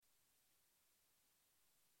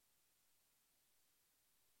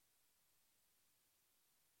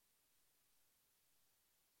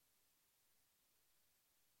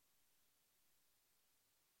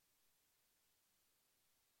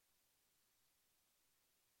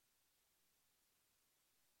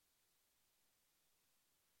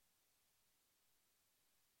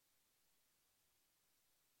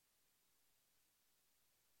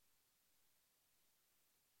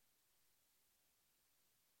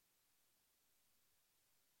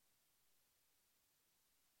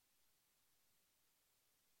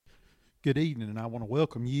Good evening, and I want to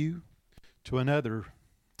welcome you to another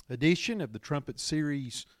edition of the Trumpet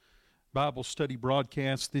Series Bible Study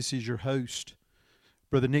broadcast. This is your host,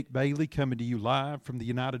 Brother Nick Bailey, coming to you live from the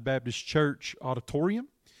United Baptist Church Auditorium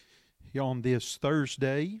on this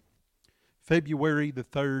Thursday, February the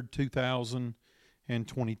 3rd,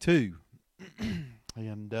 2022.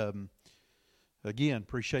 And again,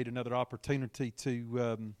 appreciate another opportunity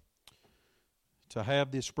to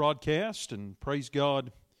have this broadcast, and praise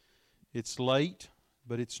God. It's late,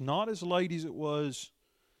 but it's not as late as it was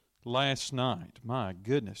last night. My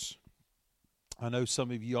goodness. I know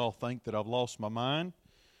some of you all think that I've lost my mind.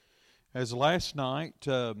 As last night,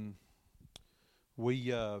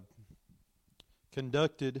 we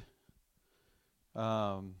conducted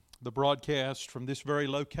the broadcast from this very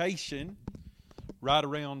location right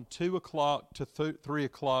around 2 o'clock to 3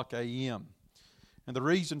 o'clock a.m. And the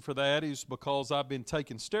reason for that is because I've been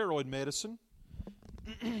taking steroid medicine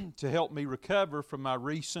to help me recover from my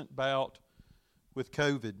recent bout with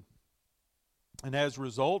COVID. And as a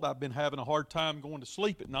result, I've been having a hard time going to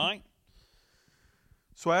sleep at night.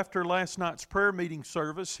 So after last night's prayer meeting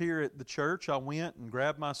service here at the church, I went and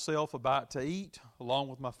grabbed myself a bite to eat along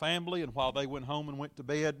with my family, and while they went home and went to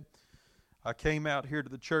bed, I came out here to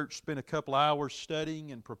the church, spent a couple hours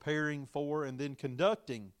studying and preparing for and then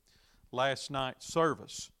conducting last night's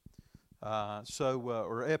service,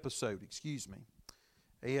 or episode, excuse me.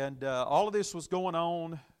 And all of this was going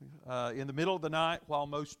on in the middle of the night while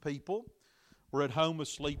most people were at home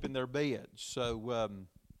asleep in their beds. So,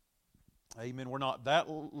 amen, we're not that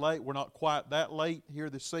late. We're not quite that late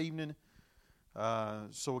here this evening.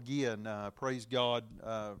 So again, praise God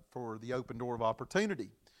for the open door of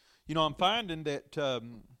opportunity. You know, I'm finding that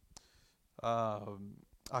I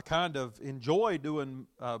kind of enjoy doing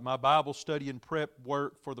my Bible study and prep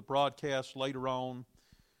work for the broadcast later on.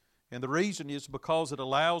 And the reason is because it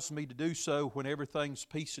allows me to do so when everything's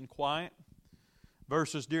peace and quiet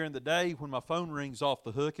versus during the day when my phone rings off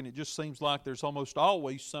the hook and it just seems like there's almost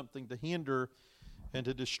always something to hinder and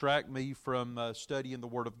to distract me from studying the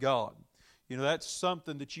Word of God. You know, that's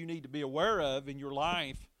something that you need to be aware of in your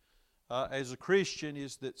life as a Christian,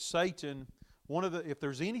 is that Satan, if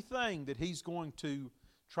there's anything that he's going to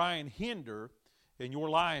try and hinder in your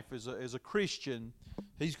life as a Christian,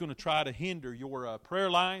 he's going to try to hinder your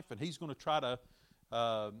prayer life, and he's going to try to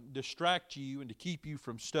distract you and to keep you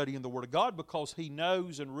from studying the Word of God, because he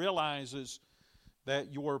knows and realizes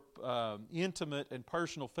that your intimate and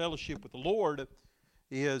personal fellowship with the Lord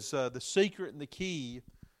is the secret and the key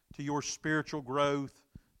to your spiritual growth,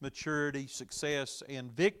 maturity, success,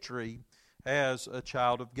 and victory as a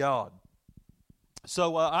child of God.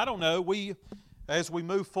 So I don't know, as we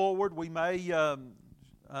move forward, we may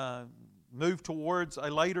move towards a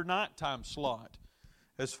later nighttime slot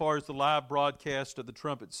as far as the live broadcast of the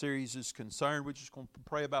Trumpet Series is concerned. We're just going to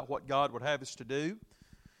pray about what God would have us to do.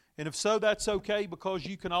 And if so, that's okay, because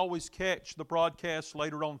you can always catch the broadcast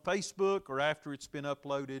later on Facebook or after it's been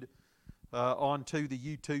uploaded onto the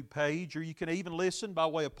YouTube page. Or you can even listen by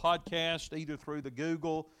way of podcast either through the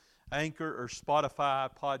Google, Anchor, or Spotify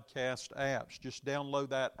podcast apps. Just download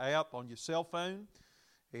that app on your cell phone,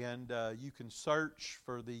 and you can search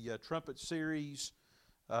for the Trumpet Series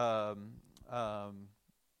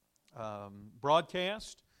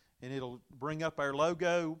broadcast, and it'll bring up our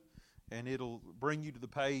logo, and it'll bring you to the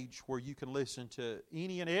page where you can listen to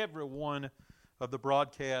any and every one of the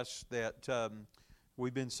broadcasts that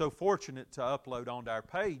we've been so fortunate to upload onto our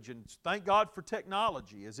page. And thank God for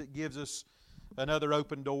technology, as it gives us another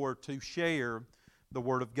open door to share the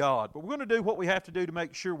Word of God. But we're going to do what we have to do to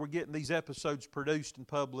make sure we're getting these episodes produced and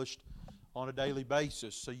published on a daily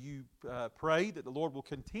basis. So you pray that the Lord will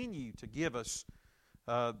continue to give us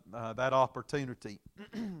that opportunity.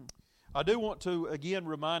 I do want to again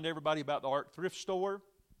remind everybody about the Ark Thrift Store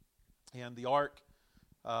and the Ark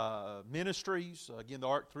Ministries. Again, the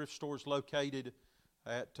Ark Thrift Store is located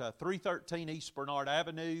at 313 East Bernard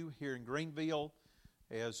Avenue here in Greenville,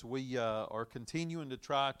 as we are continuing to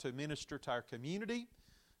try to minister to our community,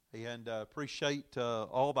 and appreciate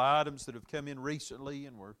all the items that have come in recently,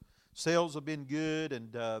 and sales have been good,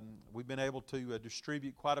 and we've been able to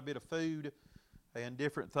distribute quite a bit of food and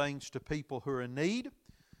different things to people who are in need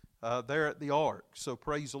there at the Ark. So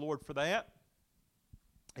praise the Lord for that.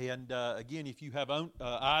 And again, if you have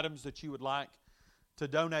items that you would like to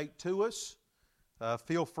donate to us,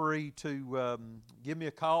 feel free to give me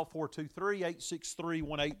a call,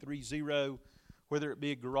 423-863-1830, whether it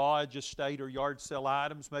be a garage, estate, or yard sale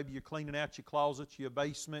items. Maybe you're cleaning out your closets, your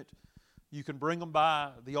basement. You can bring them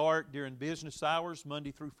by the Ark during business hours,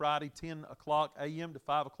 Monday through Friday, 10 o'clock a.m. to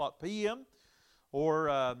 5 o'clock p.m.,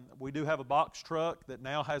 or we do have a box truck that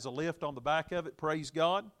now has a lift on the back of it, praise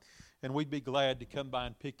God, and we'd be glad to come by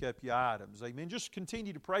and pick up your items. Amen. Just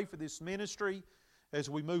continue to pray for this ministry as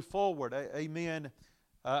we move forward. Amen.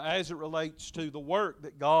 As it relates to the work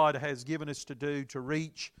that God has given us to do to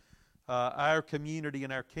reach our community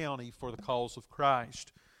and our county for the cause of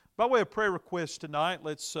Christ. By way of prayer requests tonight,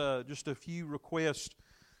 let's just a few requests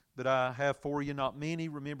that I have for you, not many.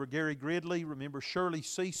 Remember Gary Gridley, remember Shirley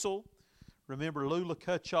Cecil, remember Lula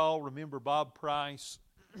Cutchall, remember Bob Price,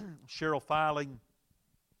 Cheryl Filing.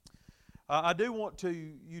 I do want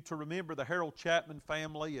you to remember the Harold Chapman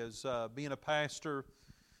family. As being a pastor,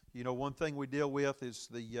 you know, one thing we deal with is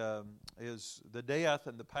the death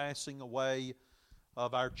and the passing away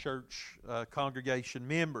of our church congregation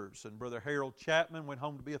members. And Brother Harold Chapman went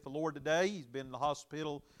home to be with the Lord today. He's been in the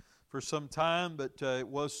hospital for some time, but it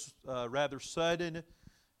was rather sudden,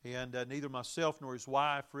 and neither myself nor his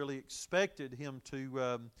wife really expected him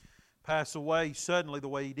to pass away suddenly the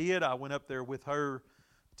way he did. I went up there with her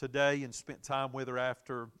today and spent time with her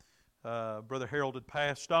after Brother Harold had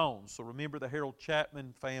passed on. So remember the Harold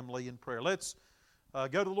Chapman family in prayer. Let's go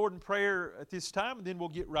to the Lord in prayer at this time, and then we'll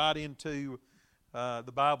get right into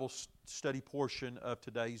the Bible study portion of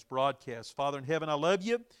today's broadcast. Father in heaven, I love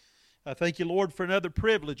you. I thank you, Lord, for another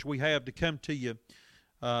privilege we have to come to you,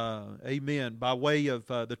 amen, by way of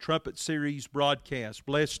the Trumpet Series broadcast.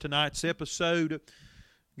 Bless tonight's episode.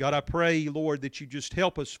 God, I pray, Lord, that you just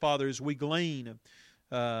help us, Father, as we glean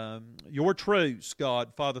your truths,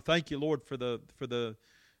 God. Father, thank you, Lord, for the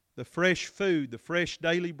fresh food, the fresh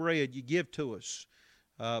daily bread you give to us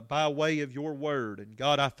by way of your word. And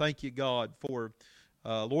God, I thank you, God, for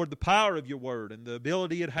Lord, the power of your word and the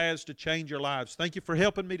ability it has to change our lives. Thank you for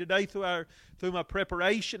helping me today through my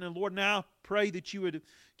preparation. And Lord, now I pray that you would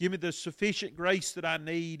give me the sufficient grace that I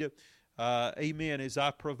need, amen, as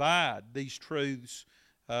I provide these truths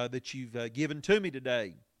that you've given to me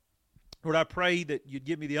today. Lord, I pray that you'd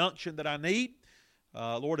give me the unction that I need.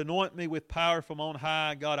 Lord, anoint me with power from on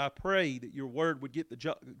high. God, I pray that your word would get the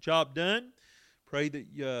job done. Pray that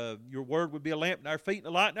your word would be a lamp in our feet and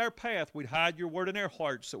a light in our path. We'd hide your word in our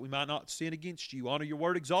hearts that we might not sin against you. Honor your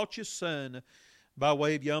word, exalt your Son by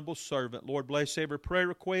way of your humble servant. Lord, bless every prayer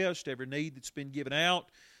request, every need that's been given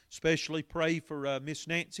out. Especially pray for Miss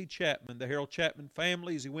Nancy Chapman, the Harold Chapman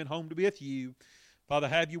family, as he went home to be with you. Father,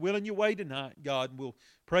 have your will and your way tonight, God, and we'll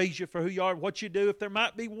praise you for who you are and what you do. If there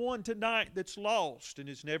might be one tonight that's lost and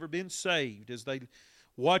has never been saved, as they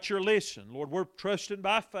watch or listen, Lord, we're trusting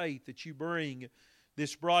by faith that you bring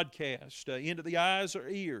this broadcast into the eyes or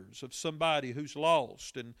ears of somebody who's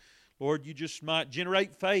lost. And Lord, you just might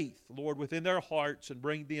generate faith, Lord, within their hearts and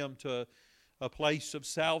bring them to a place of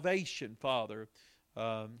salvation, Father,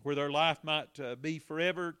 where their life might be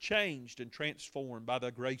forever changed and transformed by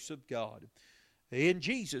the grace of God. In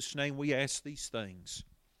Jesus' name we ask these things.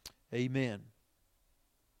 Amen.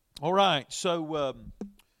 All right, so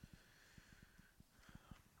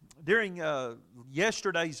during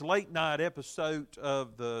yesterday's late night episode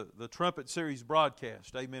of the Trumpet Series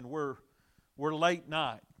broadcast, amen, we're late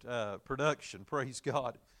night production, praise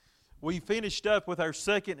God. We finished up with our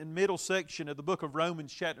second and middle section of the book of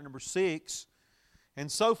Romans, chapter number 6.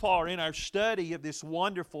 And so far in our study of this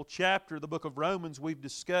wonderful chapter of the book of Romans, we've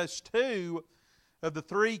discussed two of the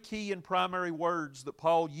three key and primary words that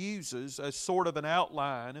Paul uses as sort of an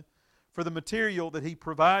outline for the material that he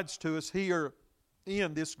provides to us here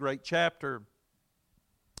in this great chapter.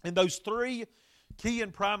 And those three key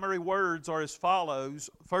and primary words are as follows.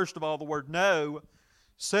 First of all, the word know.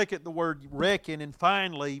 Second, the word reckon. And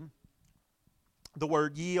finally, the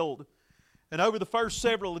word yield. And over the first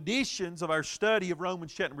several editions of our study of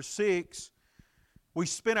Romans chapter number 6, we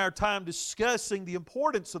spent our time discussing the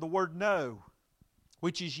importance of the word know,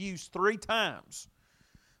 which is used three times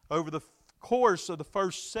over the course of the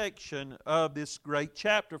first section of this great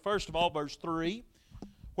chapter. First of all, verse 3,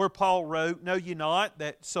 where Paul wrote, "Know ye not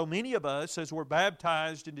that so many of us, as were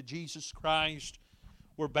baptized into Jesus Christ,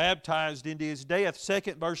 were baptized into His death?"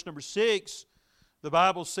 Second, verse number 6, the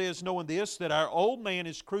Bible says, "Knowing this, that our old man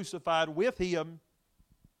is crucified with Him,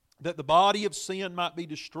 that the body of sin might be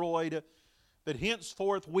destroyed, that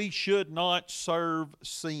henceforth we should not serve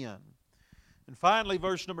sin." And finally,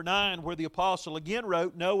 verse number 9, where the apostle again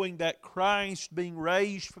wrote, "Knowing that Christ, being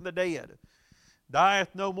raised from the dead,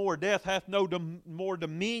 dieth no more, death hath no more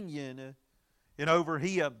dominion over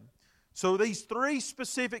him." So these three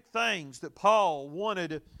specific things that Paul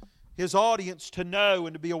wanted his audience to know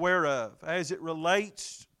and to be aware of as it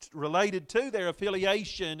related to their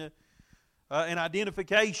affiliation and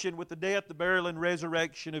identification with the death, the burial, and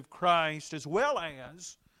resurrection of Christ, as well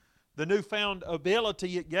as the newfound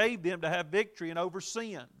ability it gave them to have victory and over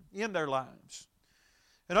sin in their lives.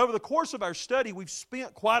 And over the course of our study, we've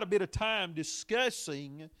spent quite a bit of time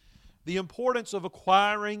discussing the importance of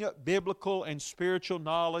acquiring biblical and spiritual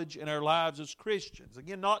knowledge in our lives as Christians.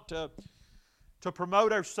 Again, not to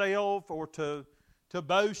promote ourselves or to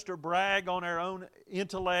boast or brag on our own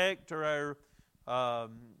intellect or our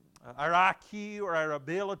IQ or our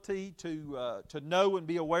ability to know and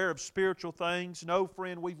be aware of spiritual things. No,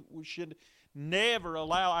 friend, we should never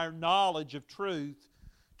allow our knowledge of truth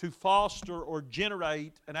to foster or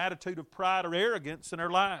generate an attitude of pride or arrogance in our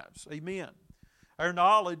lives. Amen. Our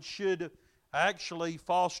knowledge should actually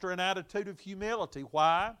foster an attitude of humility.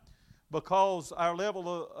 Why? Because our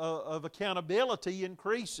level of accountability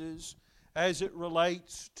increases as it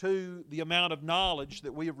relates to the amount of knowledge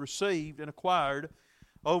that we have received and acquired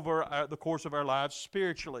over the course of our lives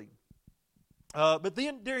spiritually. But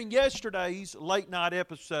then during yesterday's late night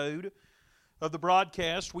episode of the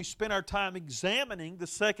broadcast, we spent our time examining the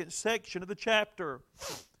second section of the chapter,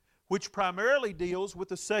 which primarily deals with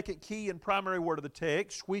the second key and primary word of the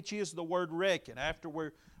text, which is the word reckon. After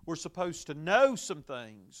we're supposed to know some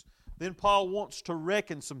things, then Paul wants to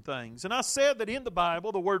reckon some things. And I said that in the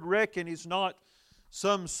Bible, the word reckon is not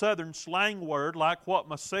some southern slang word like what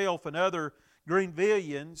myself and other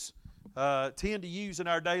Greenvillians tend to use in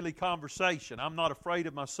our daily conversation. I'm not afraid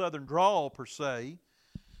of my southern drawl per se.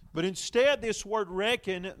 But instead, this word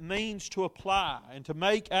reckon means to apply and to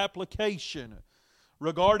make application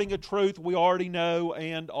regarding a truth we already know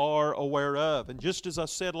and are aware of. And just as I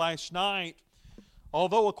said last night,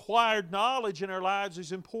 although acquired knowledge in our lives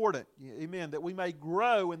is important, amen, that we may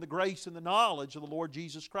grow in the grace and the knowledge of the Lord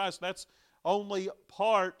Jesus Christ, that's only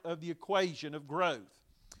part of the equation of growth.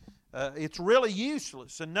 It's really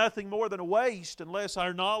useless and nothing more than a waste unless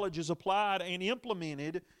our knowledge is applied and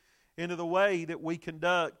implemented into the way that we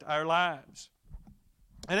conduct our lives.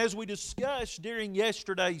 And as we discussed during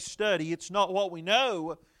yesterday's study, it's not what we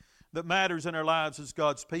know that matters in our lives as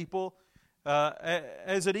God's people,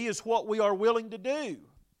 as it is what we are willing to do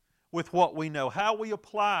with what we know, how we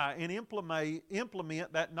apply and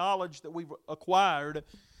implement that knowledge that we've acquired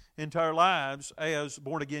into our lives as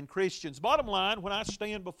born-again Christians. Bottom line, when I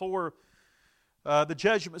stand before the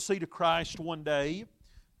judgment seat of Christ one day,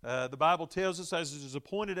 the Bible tells us, as it is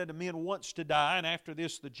appointed unto men once to die, and after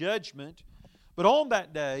this the judgment. But on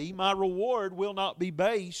that day, my reward will not be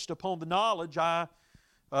based upon the knowledge I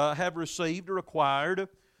have received or acquired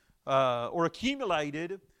or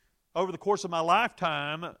accumulated over the course of my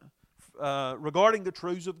lifetime regarding the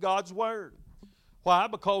truths of God's Word. Why?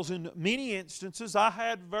 Because in many instances I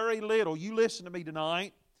had very little. You listen to me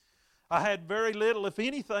tonight. I had very little, if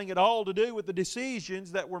anything at all, to do with the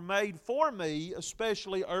decisions that were made for me,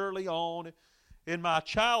 especially early on in my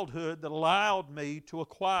childhood, that allowed me to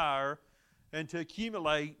acquire and to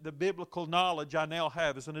accumulate the biblical knowledge I now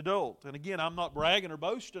have as an adult. And again, I'm not bragging or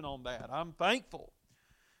boasting on that. I'm thankful,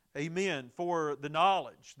 amen, for the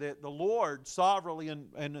knowledge that the Lord sovereignly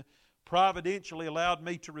and providentially allowed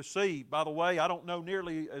me to receive. By the way, I don't know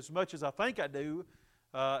nearly as much as I think I do.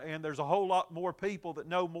 And there's a whole lot more people that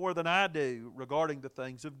know more than I do regarding the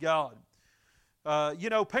things of God.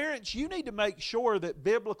 Parents, you need to make sure that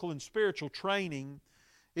biblical and spiritual training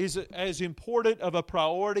is as important of a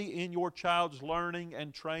priority in your child's learning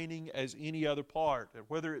and training as any other part.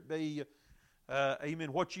 Whether it be,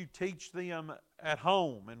 what you teach them at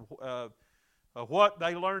home and what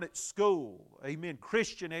they learn at school. Amen.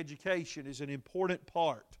 Christian education is an important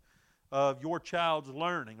part of your child's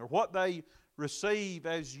learning. Or what they receive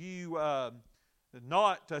as you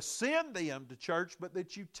not send them to church, but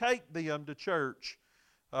that you take them to church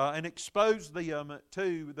and expose them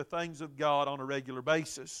to the things of God on a regular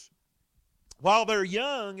basis. While they're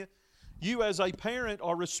young, you as a parent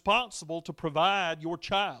are responsible to provide your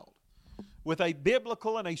child with a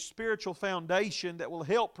biblical and a spiritual foundation that will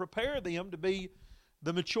help prepare them to be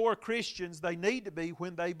the mature Christians they need to be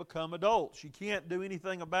when they become adults. You can't do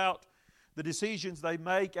anything about the decisions they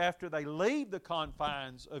make after they leave the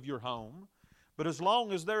confines of your home. But as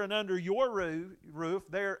long as they're under your roof,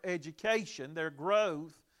 their education, their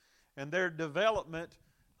growth, and their development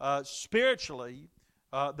spiritually,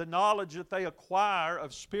 the knowledge that they acquire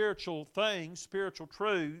of spiritual things, spiritual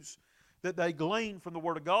truths that they glean from the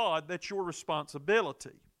Word of God, that's your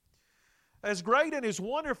responsibility. As great and as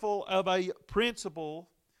wonderful of a principle,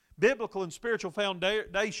 biblical and spiritual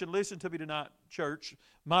foundation, listen to me tonight, church,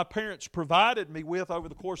 my parents provided me with over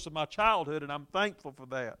the course of my childhood, and I'm thankful for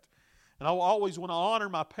that. And I always want to honor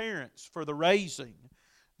my parents for the raising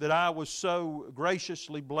that I was so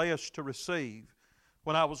graciously blessed to receive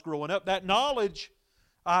when I was growing up. That knowledge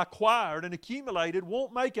I acquired and accumulated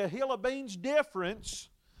won't make a hill of beans difference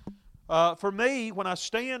for me when I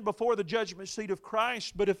stand before the judgment seat of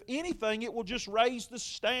Christ. But if anything, it will just raise the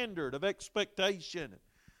standard of expectation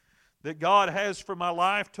that God has for my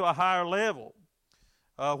life to a higher level.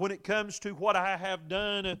 When it comes to what I have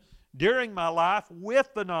done during my life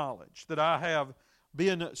with the knowledge that I have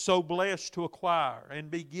been so blessed to acquire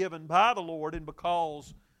and be given by the Lord, and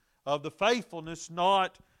because of the faithfulness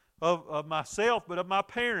not of myself but of my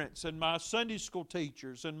parents and my Sunday school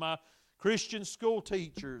teachers and my Christian school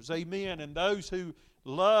teachers, amen, and those who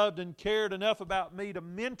loved and cared enough about me to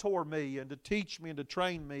mentor me and to teach me and to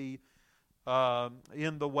train me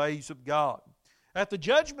in the ways of God. At the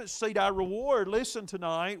judgment seat, our reward, listen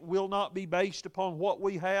tonight, will not be based upon what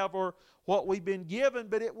we have or what we've been given,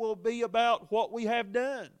 but it will be about what we have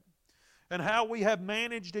done and how we have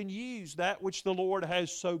managed and used that which the Lord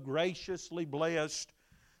has so graciously blessed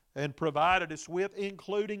and provided us with,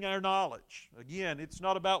 including our knowledge. Again, it's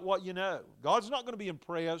not about what you know. God's not going to be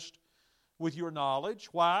impressed with your knowledge.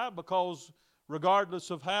 Why? Because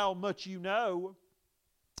regardless of how much you know,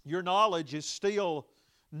 your knowledge is still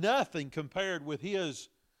nothing compared with His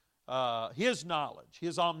knowledge,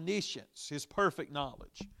 His omniscience, His perfect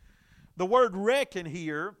knowledge. The word reckon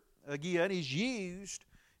here, again, is used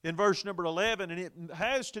in verse number 11, and it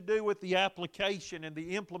has to do with the application and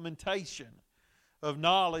the implementation of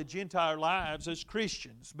knowledge into our lives as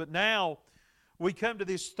Christians. But now we come to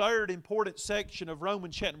this third important section of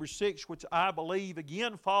Romans chapter number 6, which I believe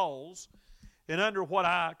again falls and under what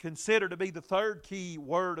I consider to be the third key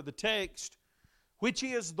word of the text, which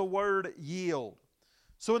is the word yield.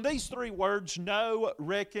 So in these three words, know,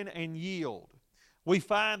 reckon, and yield, we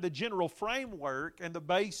find the general framework and the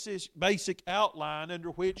basic outline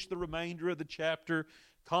under which the remainder of the chapter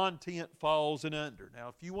content falls in under. Now,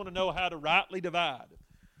 if you want to know how to rightly divide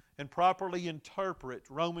and properly interpret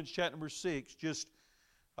Romans chapter number 6, just,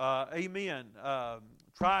 try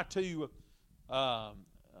to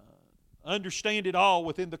understand it all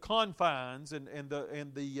within the confines and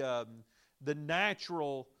the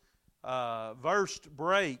natural verse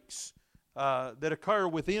breaks that occur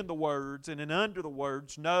within the words and in under the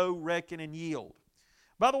words, know, reckon, and yield.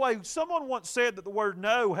 By the way, someone once said that the word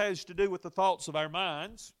know has to do with the thoughts of our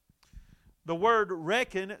minds. The word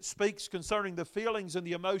reckon speaks concerning the feelings and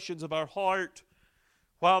the emotions of our heart,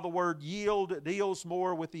 while the word yield deals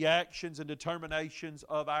more with the actions and determinations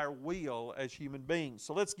of our will as human beings.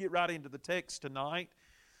 So let's get right into the text tonight.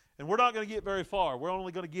 And we're not going to get very far. We're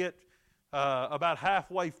only going to get about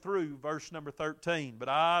halfway through verse number 13. But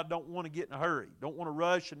I don't want to get in a hurry. Don't want to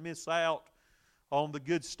rush and miss out on the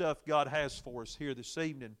good stuff God has for us here this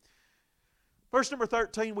evening. Verse number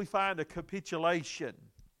 13, we find a capitulation.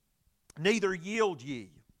 Neither yield ye.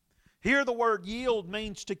 Here the word yield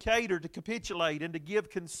means to cater, to capitulate, and to give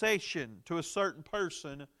concession to a certain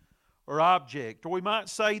person or object. Or we might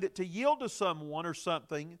say that to yield to someone or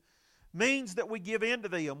something means that we give in to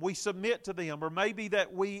them, we submit to them, or maybe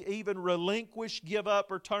that we even relinquish, give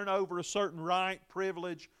up, or turn over a certain right,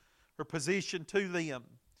 privilege, or position to them.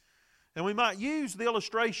 And we might use the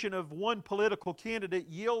illustration of one political candidate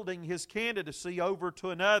yielding his candidacy over to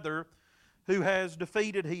another who has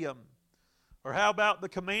defeated him. Or how about the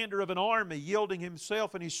commander of an army yielding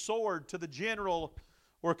himself and his sword to the general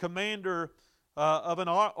or commander of an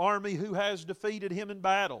army who has defeated him in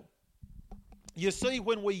battle? You see,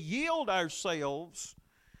 when we yield ourselves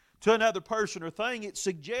to another person or thing, it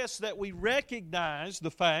suggests that we recognize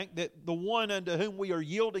the fact that the one unto whom we are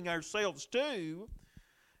yielding ourselves to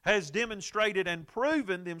has demonstrated and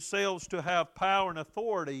proven themselves to have power and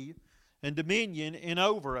authority and dominion in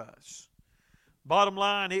over us. Bottom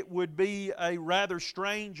line, it would be a rather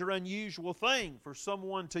strange or unusual thing for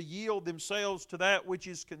someone to yield themselves to that which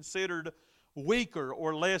is considered weaker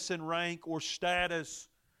or less in rank or status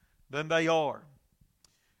than they are.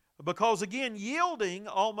 Because again, yielding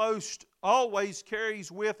almost always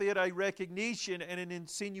carries with it a recognition and an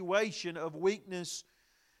insinuation of weakness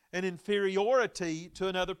and inferiority to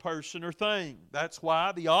another person or thing. That's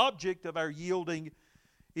why the object of our yielding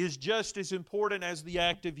is just as important as the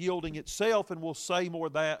act of yielding itself, and we'll say more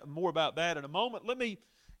about that in a moment. Let me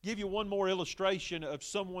give you one more illustration of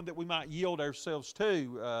someone that we might yield ourselves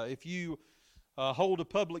to. If you hold a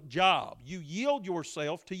public job, you yield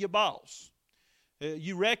yourself to your boss.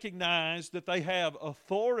 You recognize that they have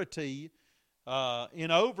authority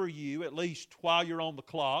in over you, at least while you're on the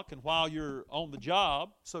clock and while you're on the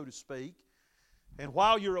job, so to speak. And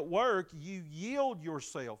while you're at work, you yield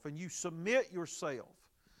yourself and you submit yourself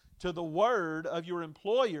to the word of your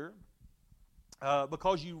employer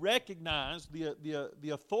because you recognize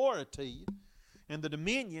the authority and the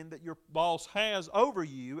dominion that your boss has over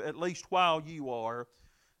you, at least while you are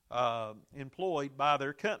employed by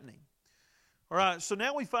their company. All right, so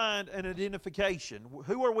now we find an identification.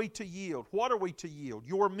 Who are we to yield? What are we to yield?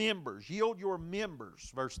 Your members. Yield your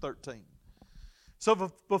members, verse 13.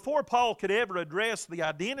 So before Paul could ever address the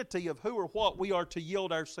identity of who or what we are to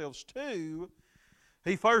yield ourselves to,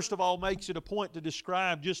 he first of all makes it a point to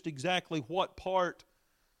describe just exactly what part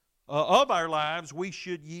of our lives we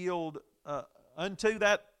should yield unto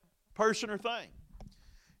that person or thing.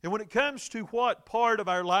 And when it comes to what part of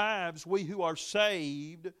our lives we who are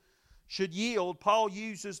saved should yield, Paul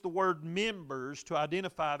uses the word members to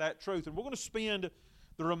identify that truth. And we're going to spend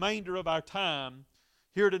the remainder of our time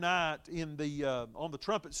here tonight in on the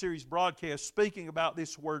Trumpet Series broadcast speaking about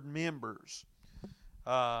this word members.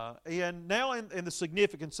 And now in the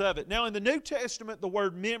significance of it. Now in the New Testament, the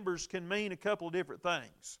word members can mean a couple of different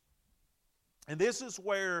things. And this is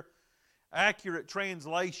where accurate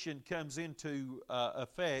translation comes into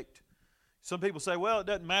effect. Some people say, well, it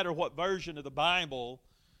doesn't matter what version of the Bible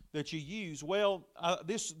that you use. Well,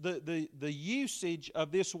 the usage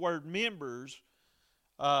of this word members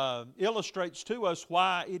illustrates to us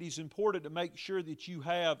why it is important to make sure that you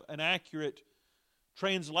have an accurate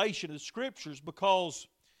translation of the Scriptures, because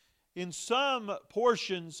in some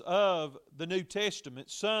portions of the New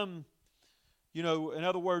Testament, in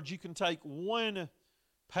other words, you can take one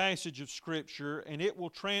passage of Scripture and it will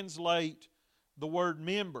translate the word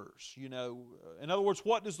members. In other words,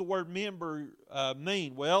 what does the word member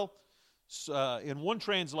mean? Well, in one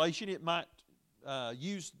translation it might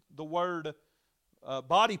use the word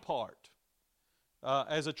body part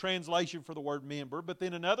as a translation for the word member, but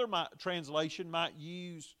then another translation might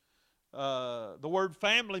use the word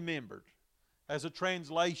family member as a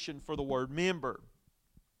translation for the word member.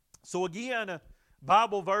 So again,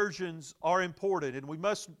 Bible versions are important, and we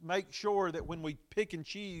must make sure that when we pick and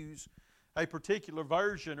choose a particular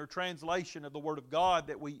version or translation of the Word of God,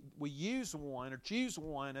 that we use one or choose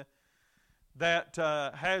one that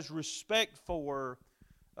has respect for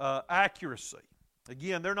accuracy.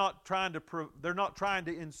 Again, they're not trying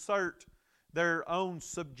to insert their own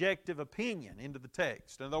subjective opinion into the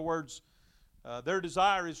text. In other words, their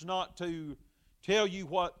desire is not to tell you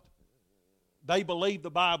what they believe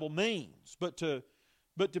the Bible means, but to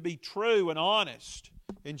be true and honest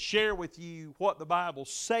and share with you what the Bible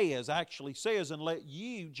actually says, and let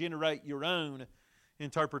you generate your own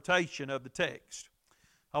interpretation of the text.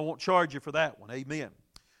 I won't charge you for that one. Amen.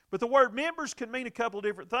 But the word members can mean a couple of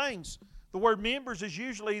different things. The word members is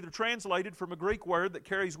usually either translated from a Greek word that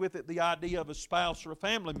carries with it the idea of a spouse or a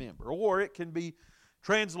family member, or it can be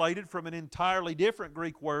translated from an entirely different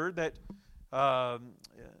Greek word that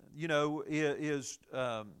is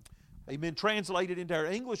translated into our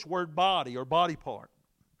English word body or body part.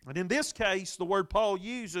 And in this case, the word Paul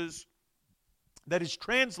uses that is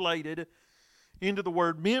translated into the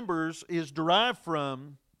word members is derived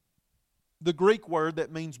from the Greek word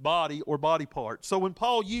that means body or body part. So when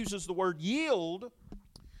Paul uses the word yield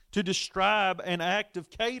to describe an act of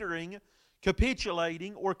catering,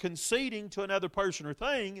 capitulating, or conceding to another person or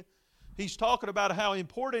thing, he's talking about how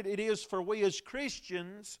important it is for we as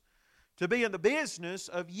Christians to be in the business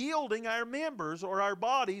of yielding our members or our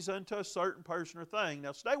bodies unto a certain person or thing.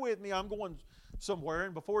 Now stay with me, I'm going somewhere,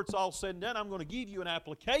 and before it's all said and done, I'm going to give you an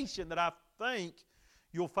application that I think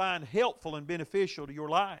you'll find helpful and beneficial to your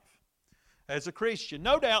life as a Christian.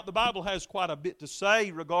 No doubt the Bible has quite a bit to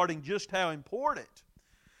say regarding just how important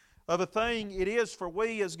of a thing it is for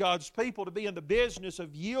we as God's people to be in the business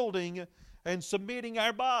of yielding and submitting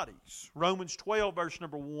our bodies. Romans 12, verse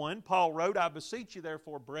number 1, Paul wrote, I beseech you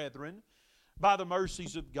therefore, brethren, by the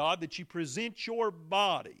mercies of God, that you present your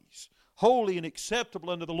bodies holy and acceptable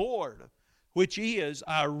unto the Lord, which is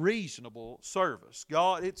our reasonable service.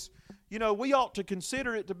 God, we ought to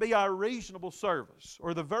consider it to be our reasonable service,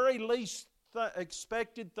 or the very least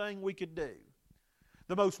expected thing we could do.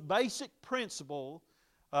 The most basic principle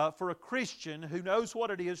for a Christian who knows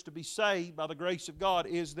what it is to be saved by the grace of God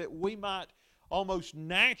is that we might almost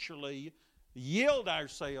naturally yield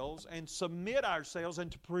ourselves and submit ourselves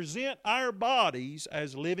and to present our bodies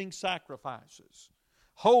as living sacrifices,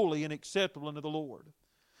 holy and acceptable unto the Lord.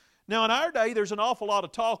 Now in our day there's an awful lot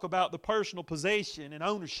of talk about the personal possession and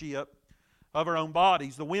ownership of our own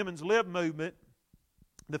bodies. The women's lib movement,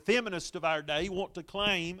 the feminists of our day, want to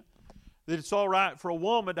claim that it's all right for a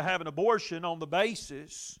woman to have an abortion on the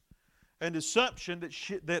basis and assumption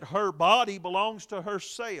that her body belongs to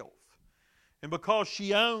herself. And because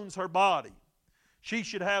she owns her body, she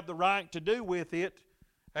should have the right to do with it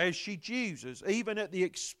as she chooses, even at the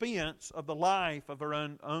expense of the life of her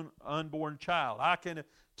unborn child. I can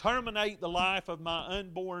terminate the life of my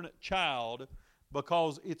unborn child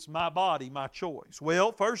because it's my body, my choice?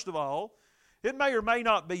 Well, first of all, it may or may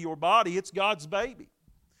not be your body, it's God's baby.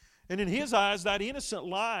 And in His eyes, that innocent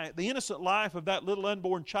life, the innocent life of that little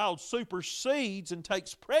unborn child supersedes and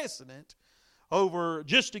takes precedent over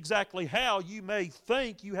just exactly how you may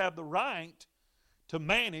think you have the right to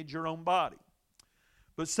manage your own body.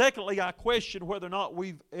 But secondly, I question whether or not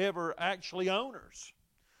we've ever actually owners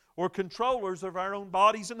or controllers of our own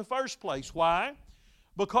bodies in the first place. Why?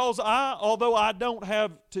 Because although I don't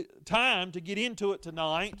have time to get into it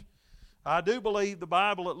tonight, I do believe the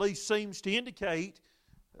Bible at least seems to indicate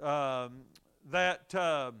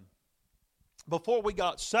that before we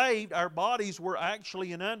got saved, our bodies were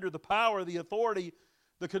actually under the power, the authority,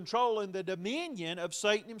 the control, and the dominion of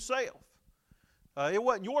Satan himself. It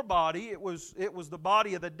wasn't your body, it was the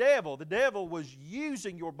body of the devil. The devil was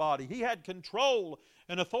using your body. He had control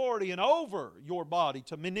and authority and over your body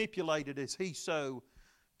to manipulate it as he so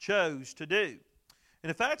chose to do. And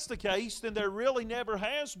if that's the case, then there really never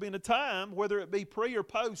has been a time, whether it be pre or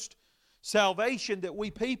post salvation, that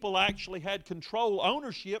we people actually had control,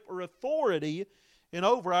 ownership, or authority in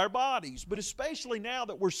over our bodies. But especially now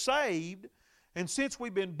that we're saved, and since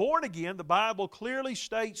we've been born again, the Bible clearly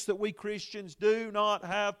states that we Christians do not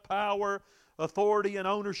have power, authority, and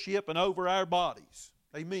ownership and over our bodies.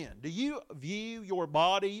 Amen. Do you view your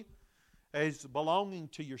body as belonging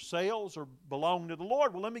to yourselves or belonging to the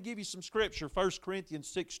Lord? Well, let me give you some scripture. 1 Corinthians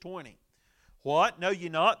 6:20. What? Know ye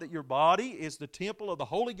not that your body is the temple of the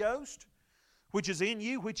Holy Ghost, which is in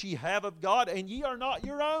you, which ye have of God, and ye are not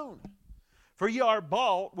your own? For ye are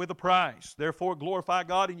bought with a price. Therefore glorify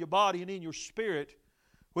God in your body and in your spirit,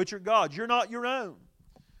 which are God's. You're not your own.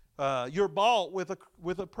 You're bought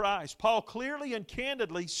with a price. Paul clearly and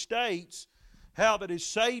candidly states how that as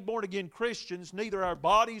saved, born-again Christians, neither our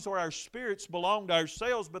bodies or our spirits belong to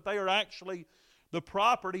ourselves, but they are actually the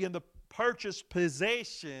property and the purchased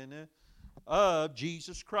possession of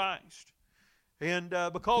Jesus Christ. And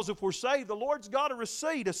because if we're saved, the Lord's got a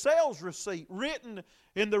receipt, a sales receipt, written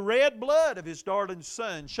in the red blood of His darling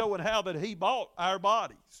Son, showing how that He bought our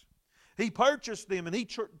bodies. He purchased them, and He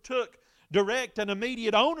took direct and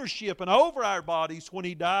immediate ownership and over our bodies when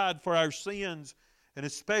He died for our sins, and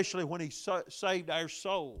especially when He saved our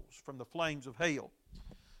souls from the flames of hell.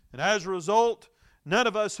 And as a result, none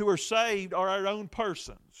of us who are saved are our own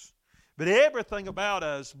persons. But everything about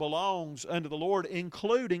us belongs unto the Lord,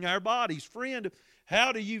 including our bodies. Friend,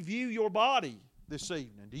 how do you view your body this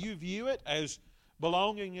evening? Do you view it as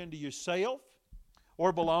belonging unto yourself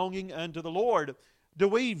or belonging unto the Lord? Do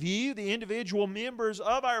we view the individual members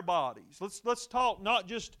of our bodies? Let's talk not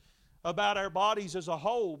just about our bodies as a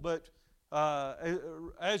whole, but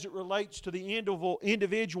as it relates to the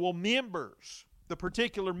individual members, the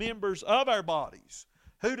particular members of our bodies.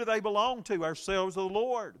 Who do they belong to? Ourselves or the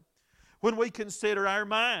Lord? When we consider our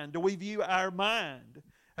mind, do we view our mind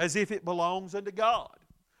as if it belongs unto God?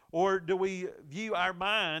 Or do we view our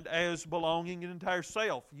mind as belonging into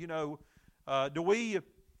ourself? You know, do we,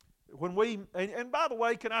 when we, and by the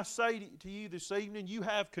way, can I say to you this evening, you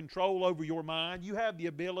have control over your mind. You have the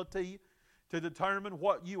ability to determine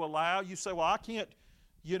what you allow. You say, well, I can't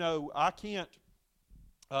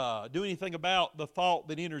do anything about the thought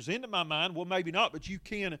that enters into my mind. Well, maybe not, but you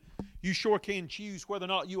sure can choose whether or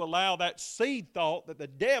not you allow that seed thought that the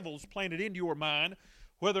devil's planted into your mind,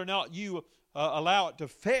 whether or not you allow it to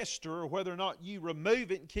fester, or whether or not you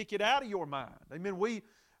remove it and kick it out of your mind. Amen. We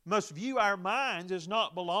must view our minds as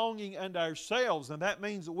not belonging unto ourselves, and that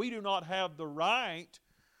means that we do not have the right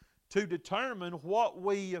to determine what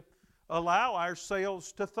we allow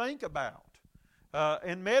ourselves to think about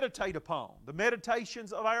and meditate upon. The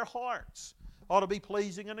meditations of our hearts ought to be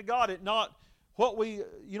pleasing unto God. It not what we,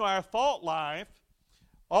 our thought life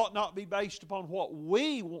ought not be based upon what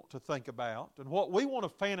we want to think about and what we want to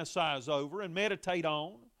fantasize over and meditate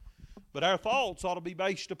on, but our thoughts ought to be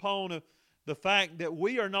based upon the fact that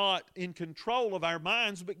we are not in control of our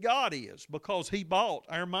minds, but God is, because He bought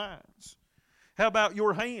our minds. How about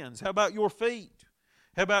your hands? How about your feet?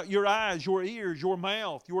 How about your eyes, your ears, your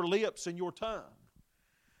mouth, your lips, and your tongue?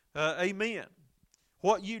 Amen.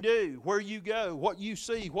 What you do, where you go, what you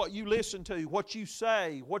see, what you listen to, what you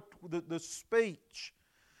say, what the speech,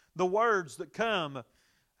 the words that come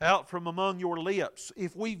out from among your lips.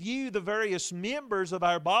 If we view the various members of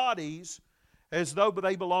our bodies as though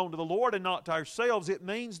they belong to the Lord and not to ourselves, it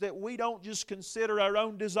means that we don't just consider our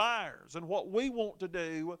own desires and what we want to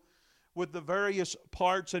do with the various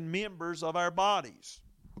parts and members of our bodies.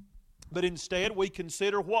 But instead we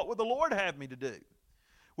consider, what would the Lord have me to do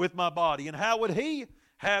with my body, and how would He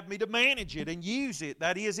have me to manage it and use it.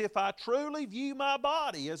 That is, if I truly view my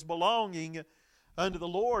body as belonging unto the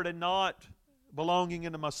Lord and not belonging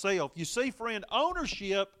unto myself. You see, friend,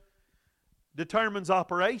 ownership determines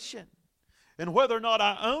operation. And whether or not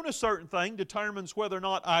I own a certain thing determines whether or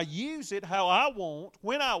not I use it how I want,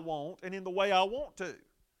 when I want, and in the way I want to.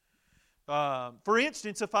 For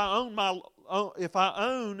instance, if I own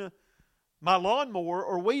my lawnmower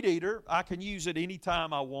or weed eater, I can use it any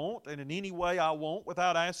time I want and in any way I want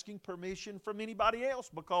without asking permission from anybody else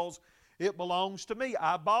because it belongs to me.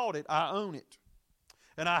 I bought it. I own it.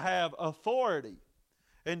 And I have authority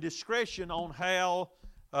and discretion on how,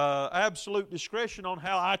 absolute discretion on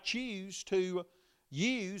how I choose to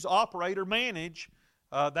use, operate, or manage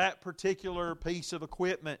that particular piece of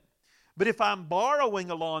equipment. But if I'm borrowing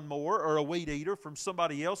a lawnmower or a weed eater from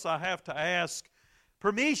somebody else, I have to ask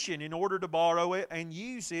permission in order to borrow it and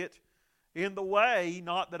use it in the way,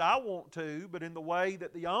 not that I want to, but in the way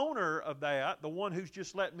that the owner of that, the one who's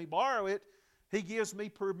just letting me borrow it, he gives me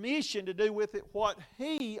permission to do with it what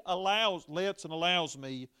he lets and allows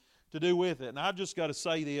me to do with it. And I've just got to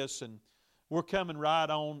say this, and we're coming right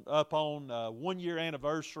up on 1 year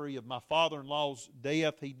anniversary of my father-in-law's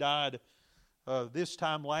death. He died this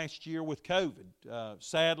time last year with COVID,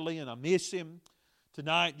 sadly, and I miss him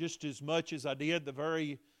tonight just as much as I did the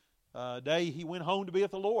very day he went home to be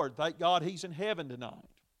with the Lord. Thank God he's in heaven tonight.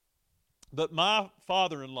 But my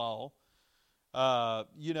father-in-law, I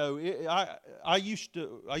used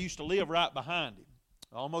to live right behind him,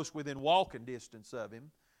 almost within walking distance of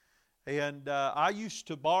him, and I used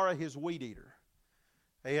to borrow his weed eater.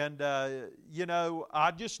 And,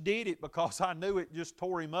 I just did it because I knew it just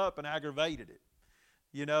tore him up and aggravated it.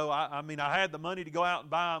 I had the money to go out and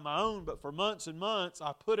buy my own, but for months and months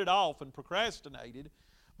I put it off and procrastinated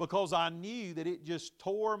because I knew that it just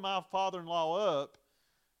tore my father-in-law up,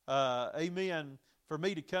 amen, for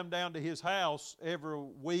me to come down to his house every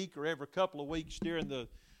week or every couple of weeks during the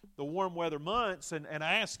warm weather months and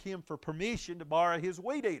ask him for permission to borrow his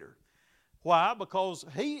weed eater. Why? Because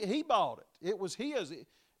he bought it. It was his.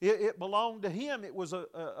 It belonged to him. It was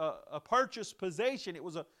a purchased possession. It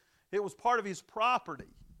was part of his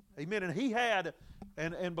property. Amen. And he had,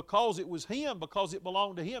 and because it was him, because it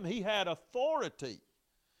belonged to him, he had authority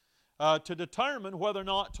to determine whether or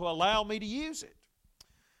not to allow me to use it.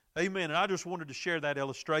 Amen. And I just wanted to share that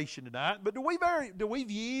illustration tonight. But do we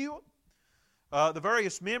view the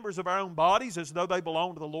various members of our own bodies as though they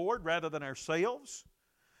belong to the Lord rather than ourselves?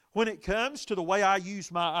 When it comes to the way I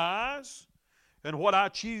use my eyes and what I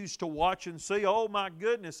choose to watch and see, oh my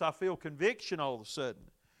goodness, I feel conviction all of a sudden.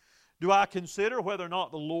 Do I consider whether or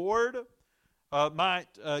not the Lord might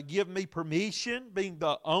give me permission, being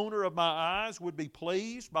the owner of my eyes, would be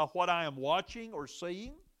pleased by what I am watching or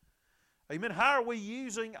seeing? Amen. How are we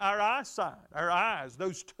using our eyesight, our eyes,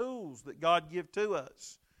 those tools that God give to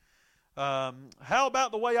us? How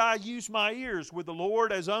about the way I use my ears? Would the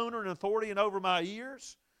Lord as owner and authority and over my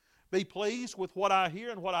ears be pleased with what I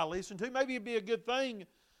hear and what I listen to? Maybe it'd be a good thing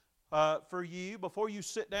for you before you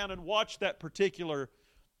sit down and watch that particular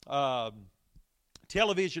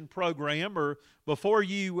television program, or before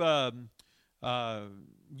you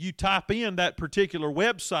type in that particular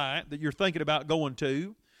website that you're thinking about going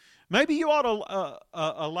to. Maybe you ought to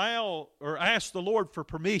allow or ask the Lord for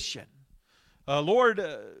permission. Lord,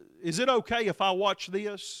 is it okay if I watch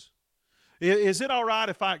this? Is it all right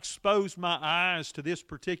if I expose my eyes to this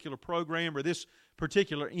particular program or this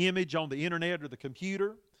particular image on the internet or the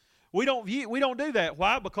computer? We don't do that.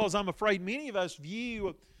 Why? Because I'm afraid many of us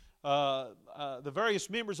view the various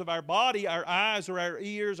members of our body, our eyes or our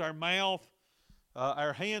ears, our mouth,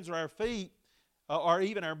 our hands or our feet, or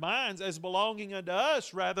even our minds, as belonging unto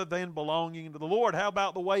us rather than belonging to the Lord. How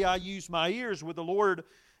about the way I use my ears? Would the Lord,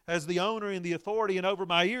 as the owner and the authority and over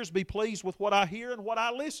my ears, be pleased with what I hear and what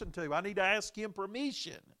I listen to? I need to ask Him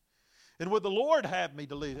permission. And would the Lord have me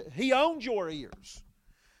to listen? He owns your ears.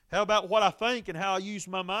 How about what I think and how I use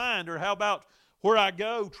my mind? Or how about where I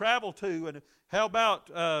go, travel to? And how about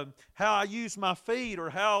how I use my feet? Or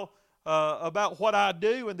how about what I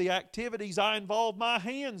do and the activities I involve my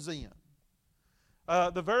hands in?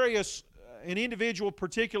 The various and individual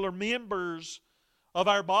particular members of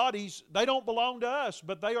our bodies, they don't belong to us,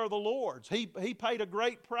 but they are the Lord's. He paid a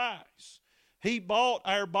great price. He bought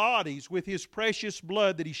our bodies with His precious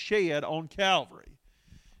blood that He shed on Calvary.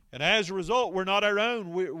 And as a result, we're not our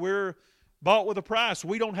own. We're bought with a price.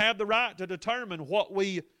 We don't have the right to determine what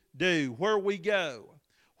we do, where we go,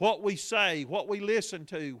 what we say, what we listen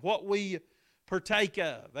to, what we partake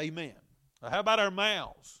of. Amen. How about our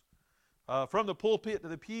mouths? From the pulpit to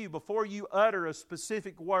the pew, before you utter a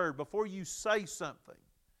specific word, before you say something,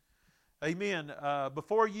 Amen.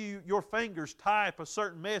 Before your fingers type a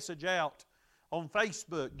certain message out on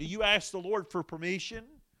Facebook, do you ask the Lord for permission?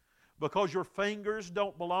 Because your fingers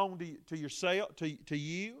don't belong to yourself, to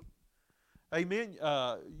you. Amen.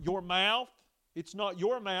 Your mouth, it's not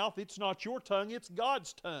your mouth, it's not your tongue, it's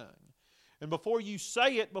God's tongue. And before you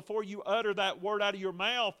say it, before you utter that word out of your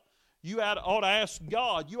mouth, you ought to ask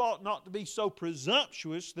God. You ought not to be so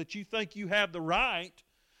presumptuous that you think you have the right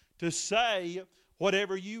to say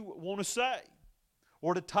whatever you want to say,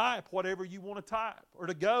 or to type whatever you want to type, or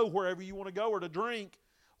to go wherever you want to go, or to drink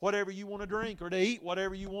whatever you want to drink, or to eat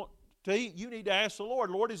whatever you want to eat. You need to ask the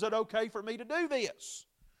Lord, Lord, is it okay for me to do this?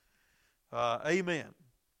 Amen.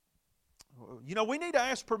 You know, we need to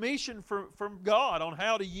ask permission from God on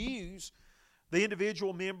how to use the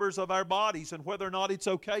individual members of our bodies and whether or not it's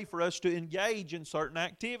okay for us to engage in certain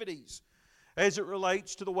activities. As it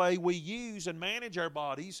relates to the way we use and manage our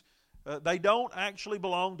bodies, they don't actually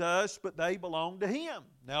belong to us, but they belong to Him.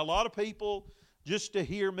 Now, a lot of people, just to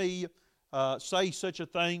hear me say such a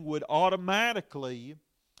thing, would automatically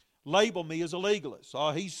label me as a legalist.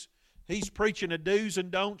 Oh, he's preaching a do's and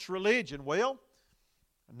don'ts religion. Well,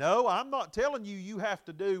 no, I'm not telling you have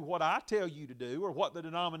to do what I tell you to do or what the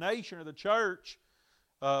denomination or the church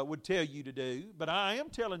would tell you to do. But I am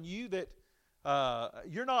telling you that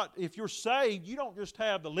if you're saved, you don't just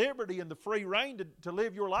have the liberty and the free reign to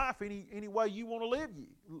live your life any way you want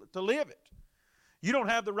to live it. You don't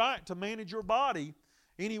have the right to manage your body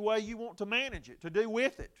any way you want to manage it, to do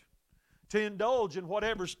with it, to indulge in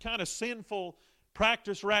whatever's kind of sinful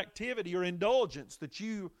practice or activity or indulgence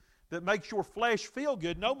that makes your flesh feel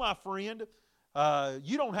good. No, my friend,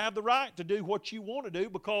 you don't have the right to do what you want to do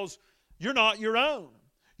because you're not your own.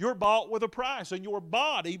 You're bought with a price, and your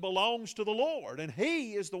body belongs to the Lord, and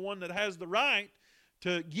He is the one that has the right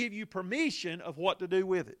to give you permission of what to do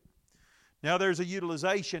with it. Now there's a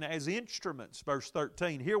utilization as instruments, verse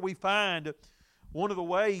 13. Here we find one of the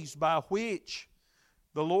ways by which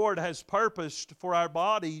the Lord has purposed for our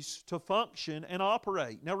bodies to function and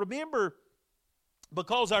operate. Now remember,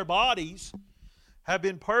 because our bodies have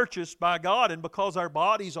been purchased by God and because our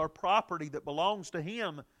bodies are property that belongs to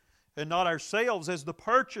Him and not ourselves, as the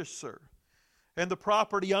purchaser and the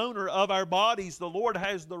property owner of our bodies, the Lord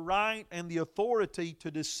has the right and the authority to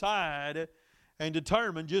decide and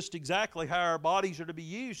determine just exactly how our bodies are to be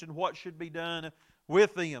used and what should be done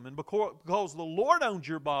with them. And because the Lord owns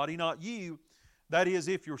your body, not you, that is,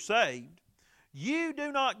 if you're saved, you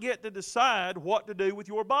do not get to decide what to do with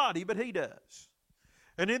your body, but He does.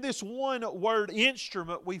 And in this one word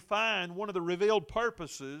instrument, we find one of the revealed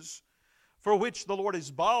purposes for which the Lord has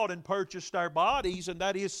bought and purchased our bodies, and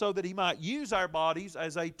that is so that He might use our bodies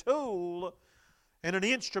as a tool and an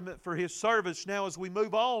instrument for His service. Now, as we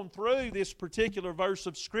move on through this particular verse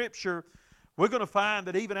of Scripture, we're going to find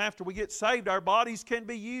that even after we get saved, our bodies can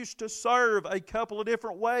be used to serve a couple of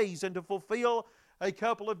different ways and to fulfill a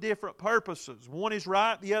couple of different purposes. One is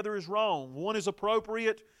right, the other is wrong. One is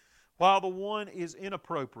appropriate, while the one is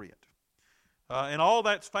inappropriate. And all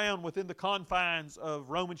that's found within the confines of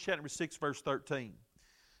Romans chapter 6, verse 13.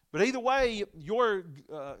 But either way,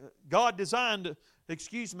 God designed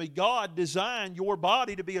your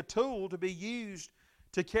body to be a tool to be used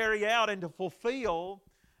to carry out and to fulfill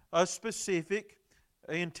a specific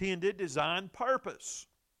intended designed purpose.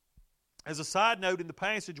 As a side note, in the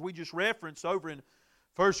passage we just referenced over in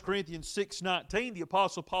 1 Corinthians 6:19, the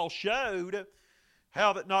Apostle Paul showed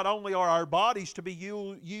how that not only are our bodies to be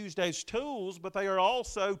used as tools, but they are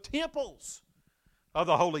also temples of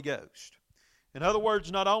the Holy Ghost. In other words,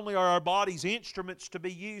 not only are our bodies instruments to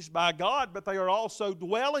be used by God, but they are also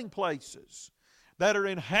dwelling places that are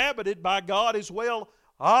inhabited by God as well,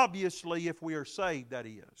 obviously, if we are saved, that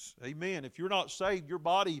is. Amen. If you're not saved, your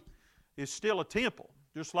body is still a temple.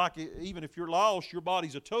 Just like even if you're lost, your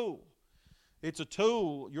body's a tool. It's a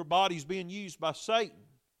tool. Your body's being used by Satan.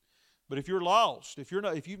 But if you're lost, if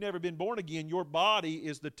you've never been born again, your body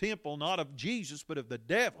is the temple not of Jesus, but of the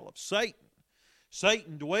devil, of Satan.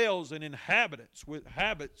 Satan dwells and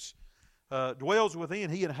dwells within.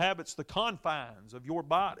 He inhabits the confines of your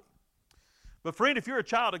body. But friend, if you're a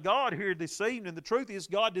child of God here this evening, the truth is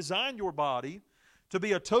God designed your body to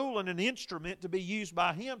be a tool and an instrument to be used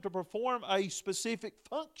by Him to perform a specific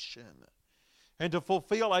function and to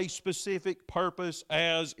fulfill a specific purpose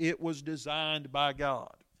as it was designed by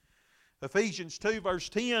God. Ephesians 2 verse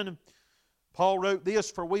 10, Paul wrote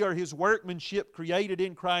this, "For we are His workmanship created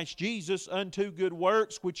in Christ Jesus unto good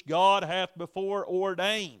works which God hath before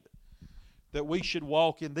ordained, that we should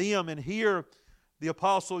walk in them." And here the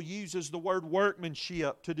apostle uses the word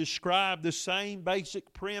workmanship to describe the same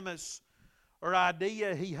basic premise or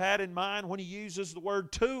idea he had in mind when he uses the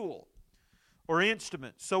word tool. or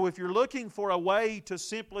instruments. So if you're looking for a way to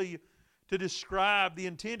simply to describe the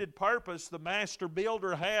intended purpose the master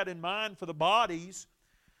builder had in mind for the bodies,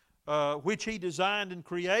 which He designed and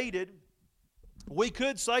created, we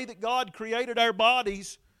could say that God created our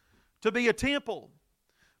bodies to be a temple,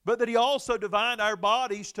 but that He also designed our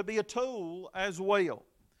bodies to be a tool as well.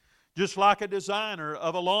 Just like a designer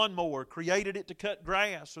of a lawnmower created it to cut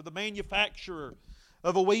grass, or the manufacturer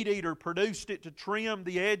of a weed eater produced it to trim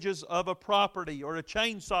the edges of a property, or a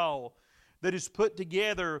chainsaw that is put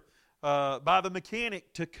together by the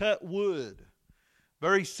mechanic to cut wood.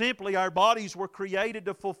 Very simply, our bodies were created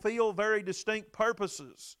to fulfill very distinct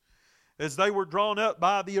purposes as they were drawn up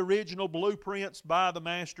by the original blueprints by the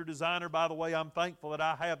master designer. By the way, I'm thankful that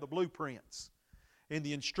I have the blueprints in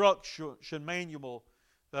the instruction manual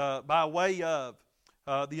by way of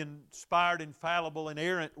the inspired, infallible,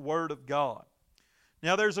 inerrant Word of God.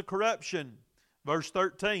 Now there's a corruption. Verse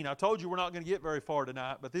 13. I told you we're not going to get very far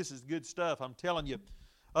tonight, but this is good stuff, I'm telling you.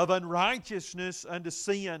 Of unrighteousness unto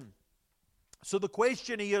sin. So the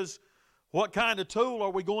question is, what kind of tool are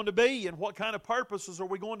we going to be, and what kind of purposes are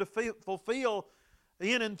we going to fulfill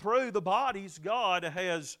in and through the bodies God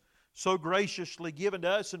has so graciously given to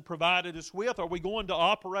us and provided us with? Are we going to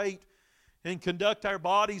operate and conduct our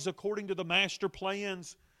bodies according to the master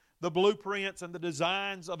plans, the blueprints, and the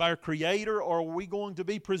designs of our Creator, or are we going to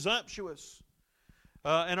be presumptuous?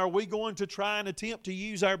 And are we going to try and attempt to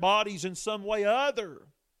use our bodies in some way other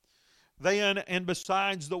than and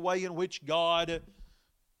besides the way in which God